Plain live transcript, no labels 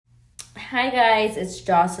Hi guys, it's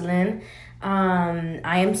Jocelyn.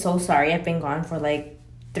 I am so sorry. I've been gone for like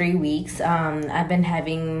 3 weeks. I've been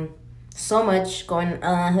having so much going.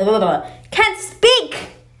 Can't speak.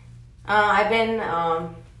 I've been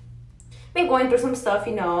going through some stuff,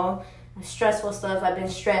 stressful stuff. I've been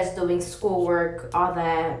stressed doing schoolwork, all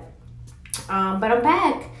that. But I'm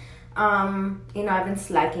back. I've been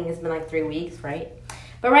slacking. It's been like 3 weeks, right?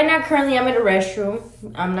 But right now, currently, I'm in the restroom.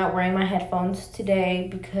 I'm not wearing my headphones today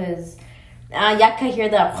because y'all can hear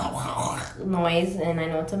the noise, and I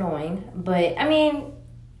know it's annoying. But, I'm here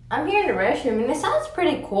in the restroom, and it sounds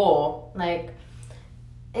pretty cool. Like,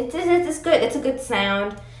 it's good. It's a good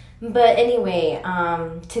sound. But anyway,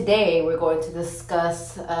 today we're going to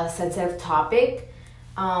discuss a sensitive topic.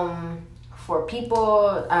 For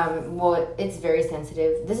people, it's very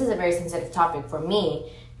sensitive. This is a very sensitive topic for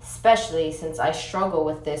me, especially since I struggle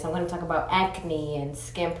with this. I'm going to talk about acne and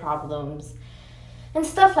skin problems and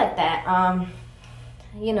stuff like that. I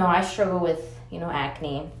struggle with,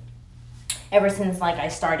 acne ever since, I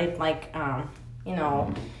started, my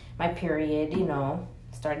period,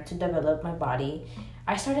 started to develop my body.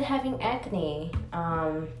 I started having acne,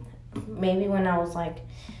 maybe when I was,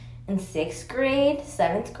 in 6th grade,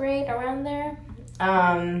 7th grade, around there.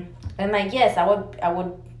 And, yes, I would,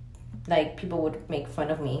 people would make fun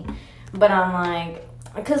of me. But I'm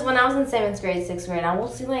because when I was in 7th grade, 6th grade, I will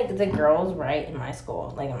see, the girls, right, in my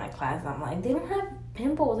school, in my class, I'm like, they don't have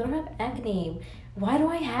pimples, they don't have acne. Why do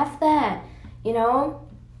I have that? And,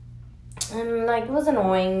 it was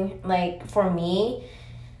annoying. For me,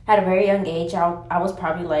 at a very young age, I was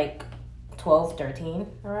probably, 12, 13,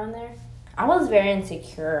 around there. I was very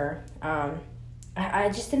insecure. I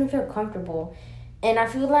just didn't feel comfortable. And I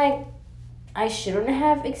feel like I shouldn't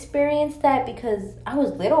have experienced that because I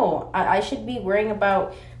was little. I should be worrying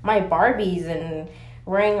about my Barbies and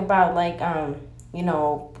worrying about,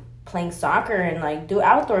 playing soccer and, do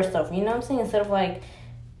outdoor stuff. You know what I'm saying? Instead of,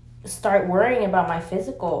 start worrying about my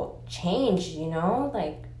physical change,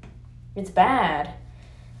 it's bad.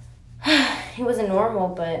 It wasn't normal,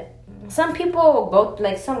 but some people go,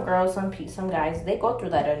 some girls, some guys, they go through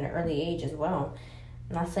that at an early age as well.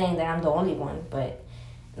 I'm not saying that I'm the only one, but,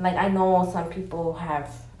 I know some people have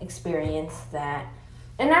experienced that.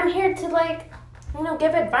 And I'm here to,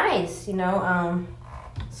 give advice,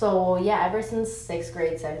 So, yeah, ever since 6th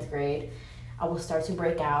grade, 7th grade, I will start to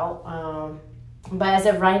break out. But as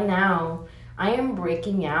of right now, I am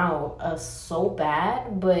breaking out so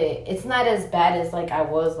bad, but it's not as bad as, I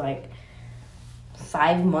was,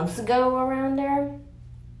 5 months ago around there.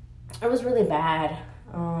 It was really bad.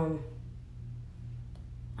 I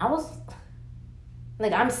was,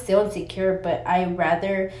 I'm still insecure, but I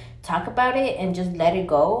rather talk about it and just let it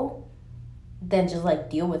go than just,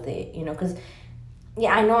 deal with it, because,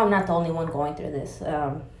 yeah, I know I'm not the only one going through this.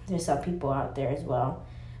 There's some people out there as well.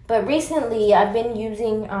 But recently, I've been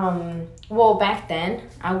using, back then,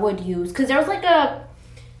 I would use, because there was,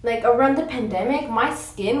 around the pandemic, my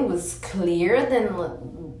skin was clear,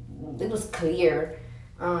 it was clear.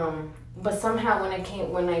 But somehow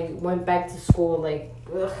when I went back to school,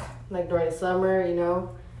 during the summer, of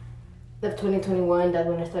 2021, that's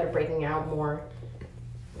when I started breaking out more.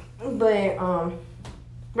 But,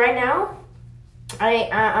 right now,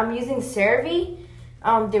 I'm using CeraVe,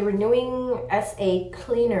 the Renewing SA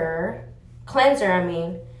cleanser,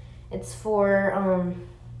 It's for,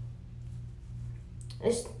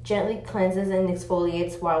 it gently cleanses and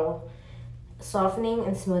exfoliates while softening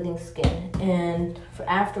and smoothing skin. And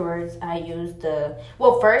afterwards, I use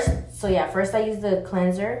first I use the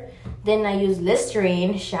cleanser. Then I use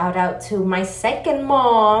Listerine. Shout out to my second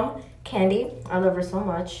mom, Candy. I love her so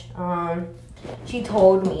much. She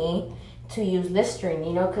told me to use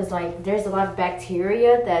Listerine, because, there's a lot of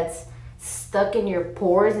bacteria that's stuck in your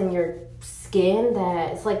pores and your skin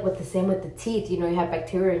that it's with the same with the teeth. You have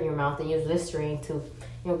bacteria in your mouth and use Listerine to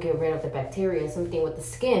get rid of the bacteria. Something with the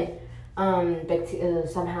skin,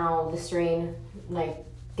 somehow Listerine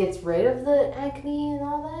gets rid of the acne and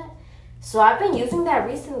all that. So I've been using that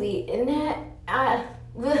recently, and that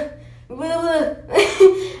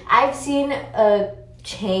I've seen a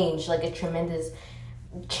change, a tremendous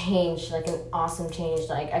change, an awesome change.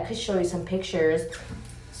 I could show you some pictures.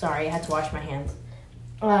 Sorry, I had to wash my hands.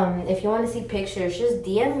 If you want to see pictures, just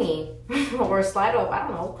DM me or slide up. I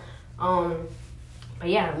don't know. But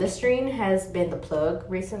yeah, Listerine has been the plug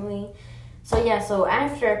recently. So yeah, so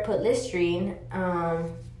after I put Listerine,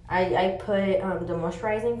 I put the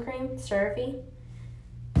moisturizing cream, CeraVe.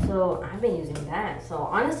 So I've been using that. So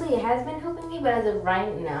honestly, it has been helping me. But as of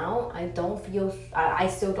right now, I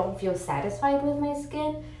still don't feel satisfied with my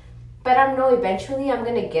skin. But I know eventually I'm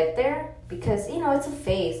gonna get there because it's a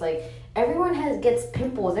phase. Like everyone gets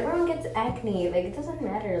pimples, everyone gets acne. Like it doesn't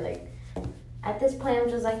matter. Like at this point, I'm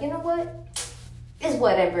just like, you know what? It's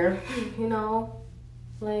whatever.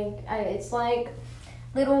 Like it's like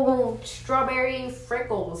little strawberry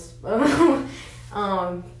freckles. But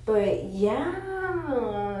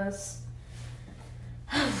yes.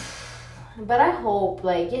 But I hope,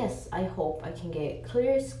 I hope I can get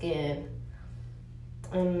clear skin.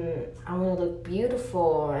 And I want to look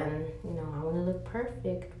beautiful and, I want to look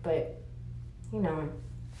perfect. But, I don't know.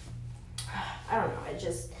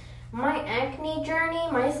 My acne journey,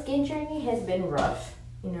 my skin journey has been rough,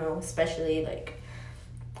 especially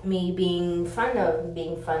me being fun, oh,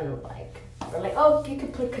 you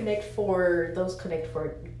could put Connect Four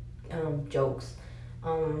jokes,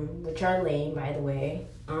 which are lame, by the way.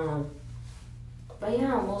 But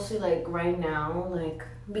yeah, mostly right now,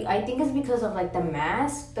 I think it's because of the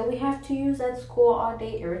mask that we have to use at school all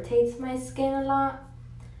day irritates my skin a lot.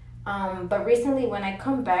 But recently when I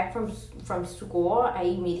come back from school, I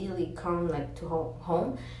immediately come to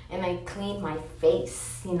home and I clean my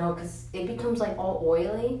face, because it becomes all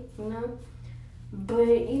oily, But,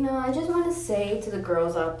 I just want to say to the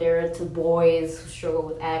girls out there, to boys who struggle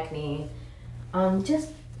with acne,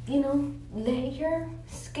 just, let your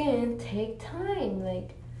skin take time.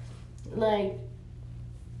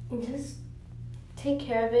 Just take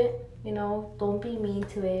care of it, don't be mean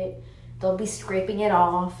to it. Don't be scraping it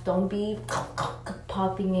off. Don't be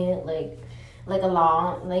popping it like a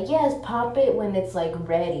lot. Yes, pop it when it's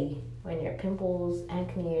ready. When your pimples,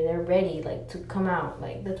 acne, they're ready to come out.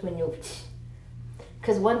 That's when you...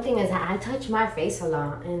 Because one thing is I touch my face a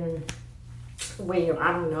lot and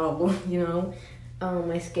I don't know,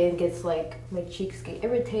 my skin gets my cheeks get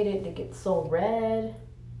irritated. They get so red.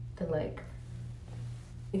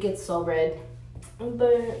 It gets so red.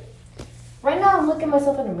 But right now I'm looking at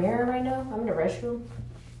myself in the mirror right now. I'm in the restroom.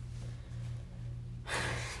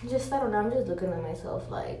 I don't know, I'm just looking at myself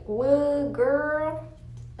what, girl?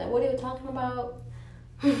 What are you talking about?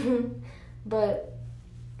 But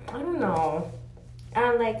I don't know.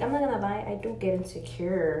 I'm not gonna lie, I do get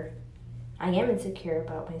insecure. I am insecure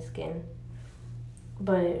about my skin.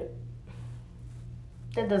 But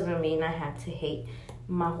that doesn't mean I have to hate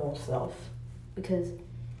my whole self. Because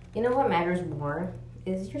what matters more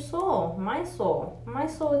is your soul. My soul. My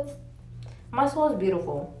soul is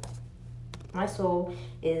beautiful. My soul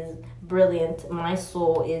is brilliant. My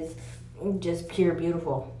soul is just pure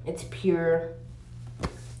beautiful. It's pure.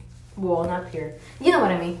 Well, not pure. You know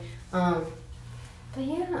what I mean. But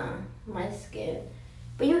yeah, my skin.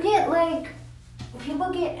 But you get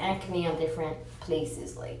people get acne on different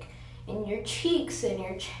places, in your cheeks and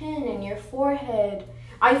your chin and your forehead.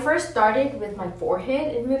 I first started with my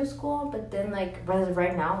forehead in middle school, but then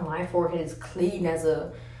right now my forehead is clean as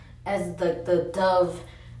the Dove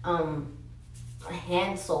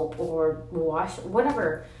hand soap or wash,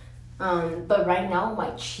 whatever. But right now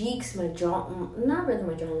my cheeks, my jaw, not really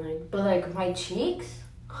my jawline, but my cheeks,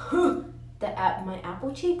 my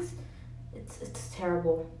apple cheeks, it's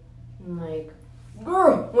terrible.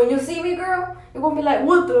 Girl, when you see me, girl, you're gonna be like,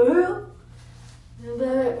 what the hell?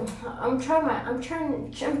 But I'm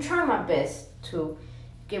trying my best to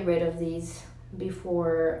get rid of these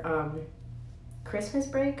before Christmas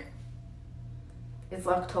break. It's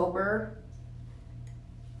October.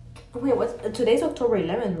 Wait, today's October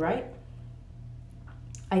 11th, right?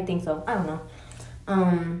 I think so. I don't know.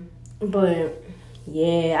 But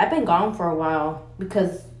yeah, I've been gone for a while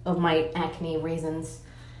because of my acne reasons.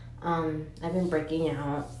 I've been breaking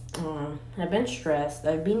out. I've been stressed.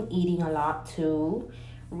 I've been eating a lot too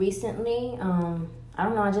recently. I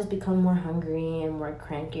don't know, I just become more hungry and more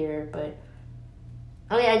crankier, but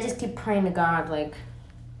I just keep praying to God,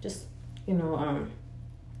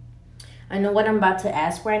 I know what I'm about to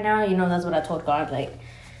ask right now. That's what I told God.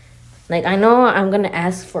 I know I'm gonna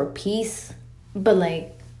ask for peace, but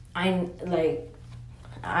I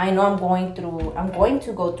know I'm going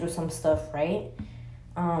to go through some stuff, right?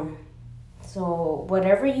 So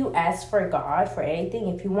whatever you ask for God, for anything,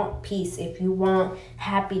 if you want peace, if you want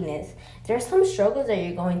happiness, there's some struggles that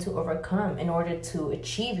you're going to overcome in order to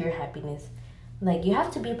achieve your happiness. You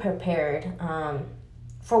have to be prepared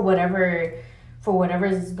for whatever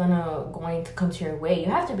is going to come to your way.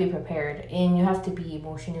 You have to be prepared and you have to be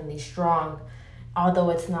emotionally strong, although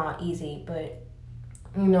it's not easy. But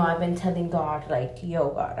I've been telling God, yo,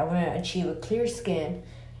 God, I want to achieve a clear skin.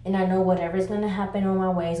 And I know whatever's going to happen on my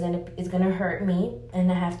way is gonna hurt me.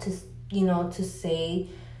 And I have to, to say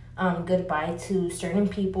goodbye to certain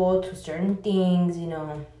people, to certain things,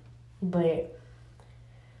 But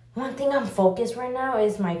one thing I'm focused right now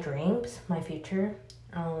is my dreams, my future.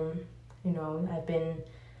 I've been,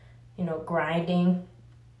 grinding.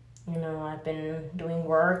 I've been doing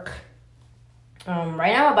work.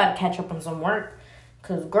 Right now I'm about to catch up on some work.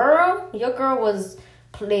 Because, your girl was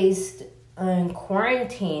placed in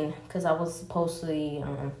quarantine because I was supposedly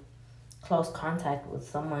close contact with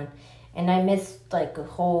someone. And I missed, like, a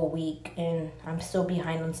whole week. And I'm still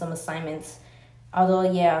behind on some assignments. Although,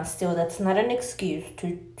 yeah, still, that's not an excuse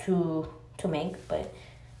to make. But,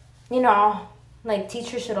 like,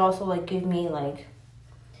 teachers should also, like, give me, like,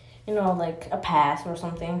 like, a pass or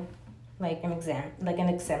something. Like, an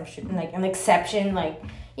exception. Like,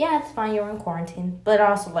 yeah, it's fine, you're in quarantine. But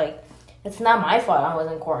also, like, it's not my fault I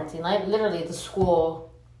was in quarantine. Like, literally, the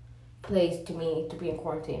school placed me to be in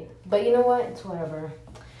quarantine. But you know what? It's whatever.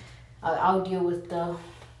 I'll deal with the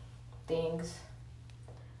things.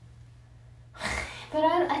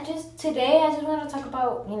 But today I just want to talk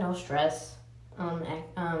about, stress.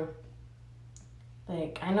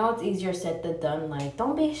 Like, I know it's easier said than done. Like,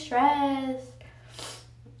 don't be stressed.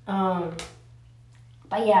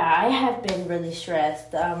 But yeah, I have been really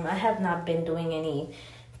stressed. I have not been doing any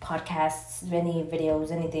podcasts, any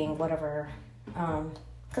videos, anything, whatever.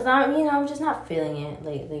 Cause I'm just not feeling it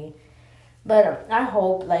lately. But I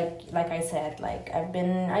hope, like I said, like I've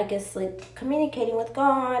been, I guess, like communicating with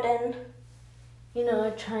God and,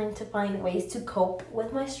 trying to find ways to cope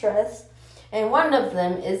with my stress. And one of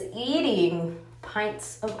them is eating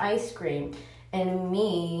pints of ice cream and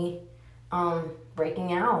me,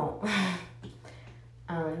 breaking out.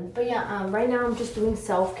 But yeah, right now I'm just doing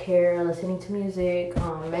self-care, listening to music,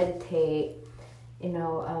 meditate,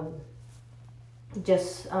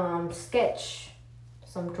 just sketch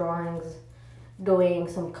some drawings, doing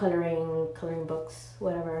some coloring books,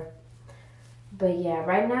 whatever. But yeah,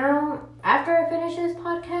 right now, after I finish this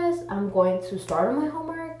podcast, I'm going to start on my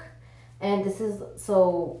homework. And I'm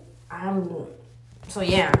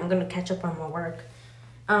going to catch up on my work.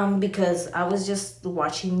 Because I was just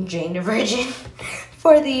watching Jane the Virgin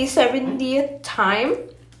for the 70th time.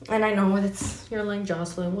 And I know you're like,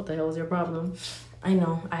 Jocelyn, what the hell is your problem? I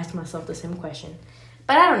know, I asked myself the same question.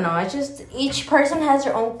 But I don't know, each person has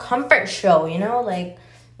their own comfort show, like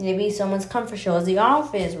maybe someone's comfort show is The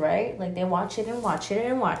Office, right? Like they watch it and watch it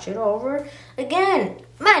and watch it over again.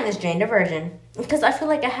 Mine is Jane the Virgin. Because I feel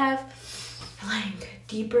like I have like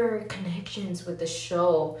deeper connections with the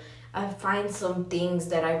show. I find some things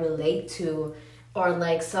that I relate to, or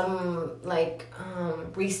like some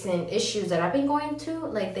recent issues that I've been going to.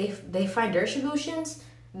 Like they find their solutions,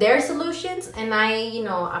 and I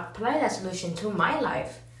apply that solution to my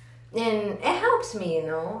life, and it helps me.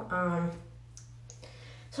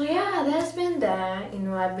 So yeah, that's been that.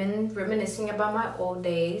 I've been reminiscing about my old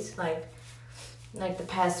days, like the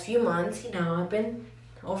past few months. I've been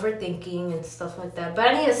overthinking and stuff like that, but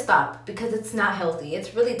I need to stop because it's not healthy.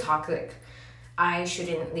 It's really toxic. I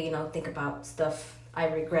shouldn't think about stuff I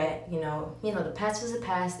regret. The past is the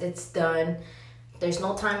past. It's done. There's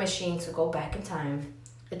no time machine to go back in time.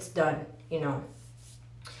 It's done.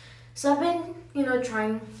 So I've been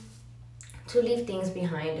trying to leave things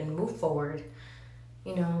behind and move forward.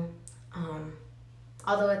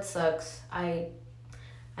 Although it sucks, I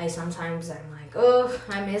sometimes I'm like, oh,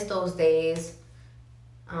 I miss those days.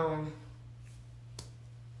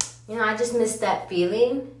 I just miss that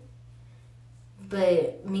feeling.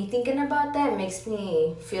 But me thinking about that makes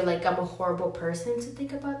me feel like I'm a horrible person to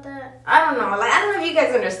think about that. I don't know. I don't know if you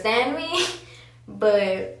guys understand me.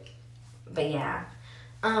 But yeah.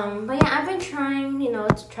 I've been trying,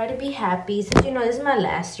 to try to be happy. Since, this is my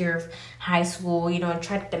last year of high school,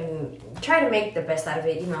 try to make the best out of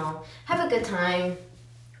it, have a good time.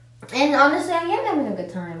 And honestly, I am having a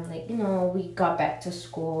good time. Like, we got back to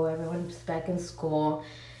school. Everyone's back in school.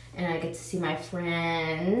 And I get to see my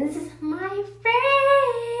friends.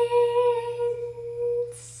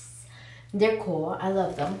 They're cool. I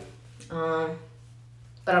love them.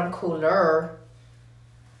 But I'm cooler.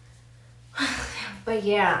 But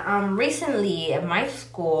yeah, recently at my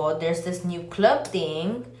school, there's this new club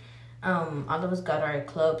thing. All of us got our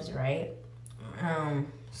clubs, right?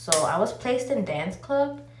 So I was placed in dance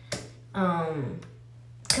club.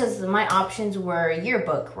 Because my options were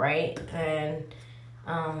yearbook, right? And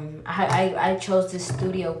I chose this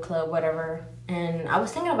studio club, whatever. And I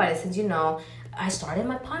was thinking about it since, I started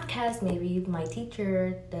my podcast. Maybe my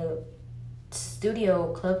teacher, the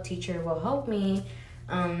studio club teacher, will help me,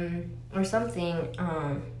 or something.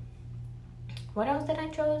 What else did I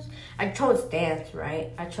choose? I chose dance,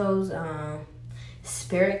 right? I chose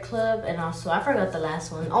Spirit Club, and also I forgot the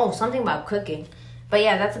last one. Oh, something about cooking. But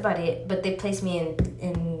yeah, that's about it. But they placed me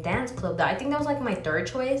in dance club. I think that was like my third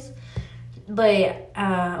choice. But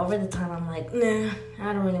over the time, I'm like, nah,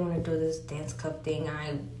 I don't really want to do this dance club thing.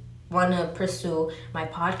 I want to pursue my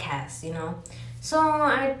podcast, you know. So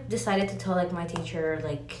I decided to tell like my teacher,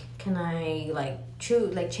 like, can I like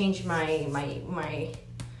change my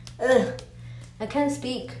I can't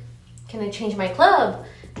speak. Can I change my club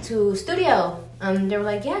to studio? They were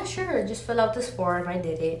like, yeah, sure, just fill out this form. I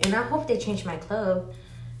did it, and I hope they change my club.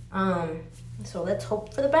 So let's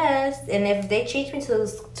hope for the best. And if they change me to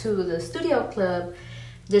the studio club,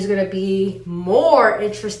 there's gonna be more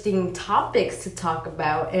interesting topics to talk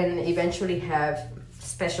about, and eventually have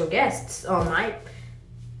special guests on my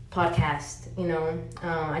podcast. You know,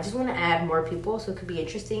 I just want to add more people so it could be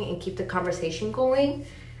interesting and keep the conversation going.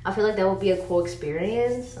 I feel like that would be a cool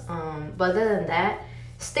experience. But other than that,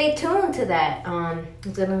 stay tuned to that.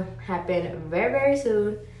 It's gonna happen very, very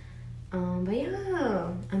soon. But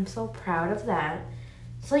yeah, I'm so proud of that.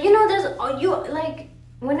 So, you know,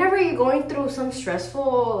 whenever you're going through some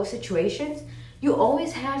stressful situations, you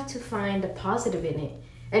always have to find a positive in it.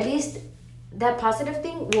 At least that positive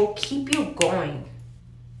thing will keep you going.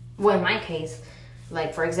 Well, in my case,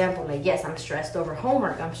 like, for example, like, yes, I'm stressed over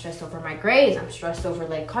homework. I'm stressed over my grades. I'm stressed over,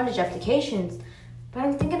 like, college applications. But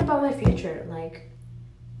I'm thinking about my future. Like,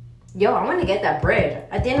 yo, I want to get that bread.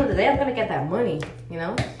 At the end of the day, I'm going to get that money, you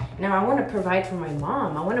know? Now, I want to provide for my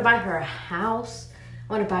mom. I want to buy her a house.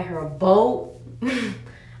 I want to buy her a boat. I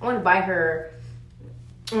want to buy her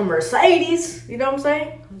a Mercedes. You know what I'm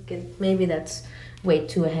saying? Okay, maybe that's way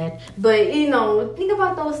too ahead. But, you know, think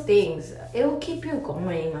about those things. It will keep you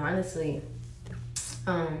going, honestly.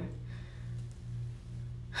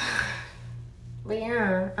 But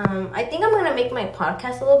yeah, I think I'm gonna make my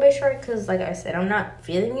podcast a little bit short because, like I said, I'm not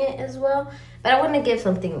feeling it as well. But I want to give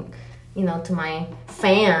something, you know, to my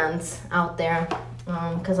fans out there,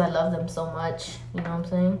 because I love them so much. You know what I'm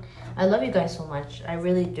saying? I love you guys so much. I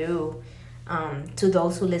really do. To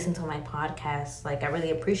those who listen to my podcast, like, I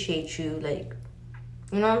really appreciate you. Like,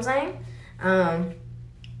 you know what I'm saying?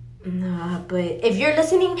 Nah, but if you're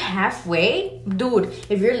listening halfway, dude,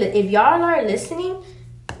 if y'all are listening,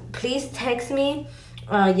 please text me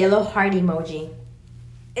yellow heart emoji.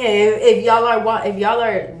 If y'all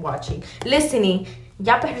are watching, listening,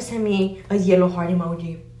 y'all better send me a yellow heart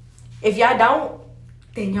emoji. If y'all don't,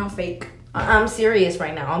 then y'all fake. I'm serious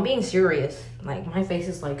right now. I'm being serious. Like, my face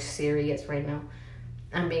is like serious right now.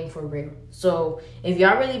 I'm being for real. So if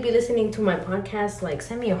y'all really be listening to my podcast, like,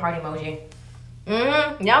 send me a heart emoji.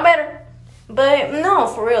 Y'all better. But no,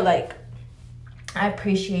 for real, like, I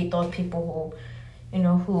appreciate those people who, you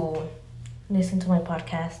know, who listen to my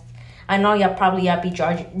podcast. I know y'all be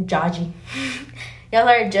judging. Y'all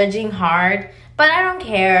are judging hard, but I don't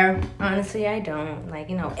care. Honestly, I don't. Like,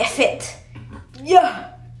 you know, F it.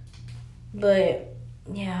 Yeah. But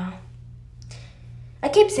yeah. I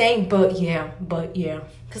keep saying but yeah.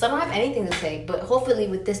 Because I don't have anything to say. But hopefully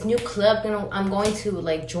with this new club, you know, I'm going to,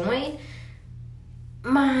 like, join,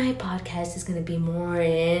 my podcast is going to be more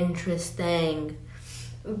interesting.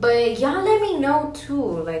 But y'all let me know too,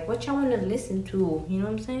 like, what y'all want to listen to. You know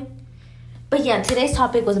what I'm saying? But yeah, today's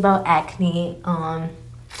topic was about acne. I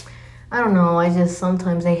don't know.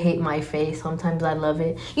 Sometimes I hate my face. Sometimes I love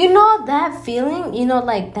it. You know that feeling? You know,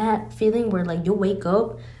 like, that feeling where, like, you wake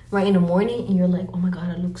up right in the morning and you're like, oh my God,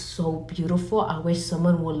 I look so beautiful. I wish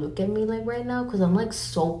someone would look at me, like, right now, because I'm, like,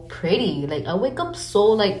 so pretty. Like, I wake up so,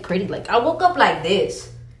 like, pretty. Like, I woke up like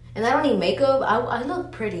this and I don't need makeup. I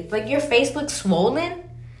look pretty. Like, your face looks swollen,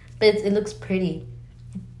 but it looks pretty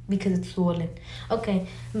because it's swollen. Okay,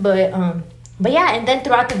 but yeah, and then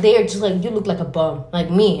throughout the day, you're just like, you look like a bum.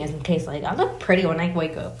 Like me, as in case, like, I look pretty when I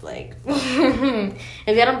wake up. Like,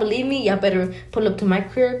 if y'all don't believe me, y'all better pull up to my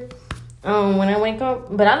crib when I wake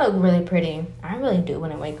up. But I look really pretty. I really do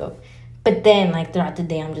when I wake up. But then, like, throughout the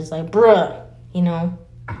day, I'm just like, bruh, you know?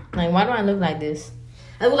 Like, why do I look like this?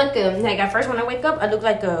 I look like at first when I wake up, I look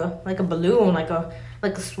like a balloon, like a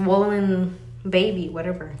swollen baby,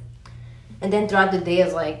 whatever. And then throughout the day,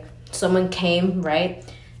 it's like someone came, right?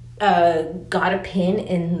 Got a pin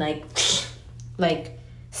and like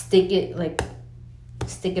stick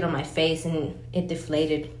it on my face and it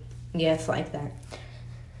deflated. Yeah, it's like that.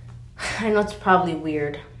 I know it's probably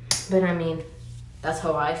weird, but I mean, that's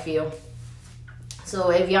how I feel.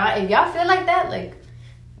 So if y'all feel like that, like,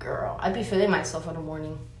 girl, I be feeling myself in the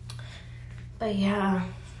morning. But yeah,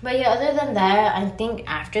 other than that, I think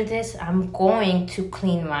after this, I'm going to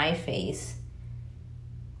clean my face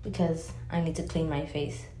because I need to clean my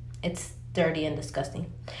face. It's dirty and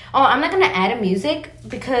disgusting. Oh, I'm not gonna add a music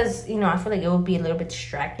because I feel like it would be a little bit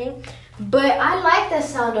distracting. But I like the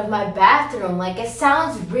sound of my bathroom. Like, it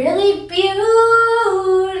sounds really beautiful.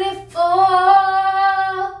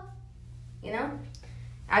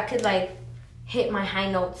 I could like hit my high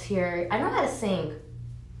notes here. I know how to sing.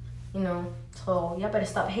 So y'all better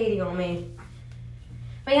stop hating on me.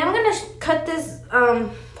 But yeah, I'm gonna cut this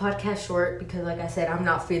podcast short because, like I said, I'm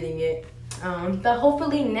not feeling it. But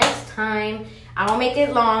hopefully next time I'll make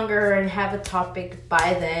it longer and have a topic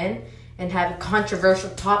by then and have a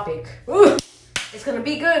controversial topic. Ooh, it's gonna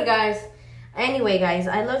be good, guys. Anyway, guys,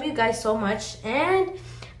 I love you guys so much, and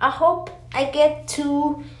I hope y'all get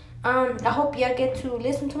to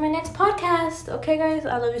listen to my next podcast. Okay, guys,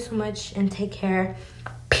 I love you so much, and take care.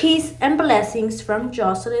 Peace and blessings from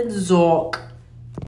Jocelyn Zork.